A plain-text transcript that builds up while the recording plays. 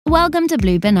Welcome to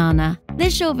Blue Banana.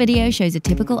 This short video shows a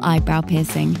typical eyebrow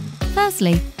piercing.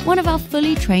 Firstly, one of our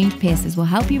fully trained piercers will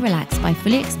help you relax by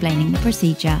fully explaining the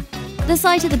procedure. The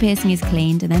site of the piercing is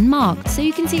cleaned and then marked so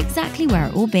you can see exactly where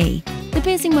it will be. The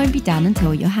piercing won't be done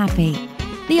until you're happy.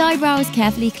 The eyebrow is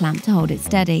carefully clamped to hold it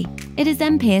steady. It is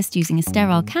then pierced using a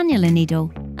sterile cannula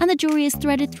needle, and the jewellery is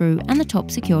threaded through and the top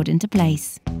secured into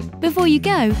place. Before you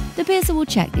go, the piercer will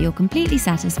check that you're completely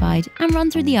satisfied and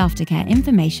run through the aftercare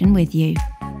information with you.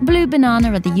 Blue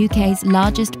Banana are the UK's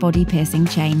largest body piercing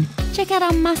chain. Check out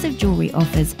our massive jewellery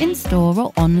offers in store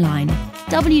or online.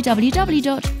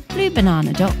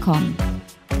 www.bluebanana.com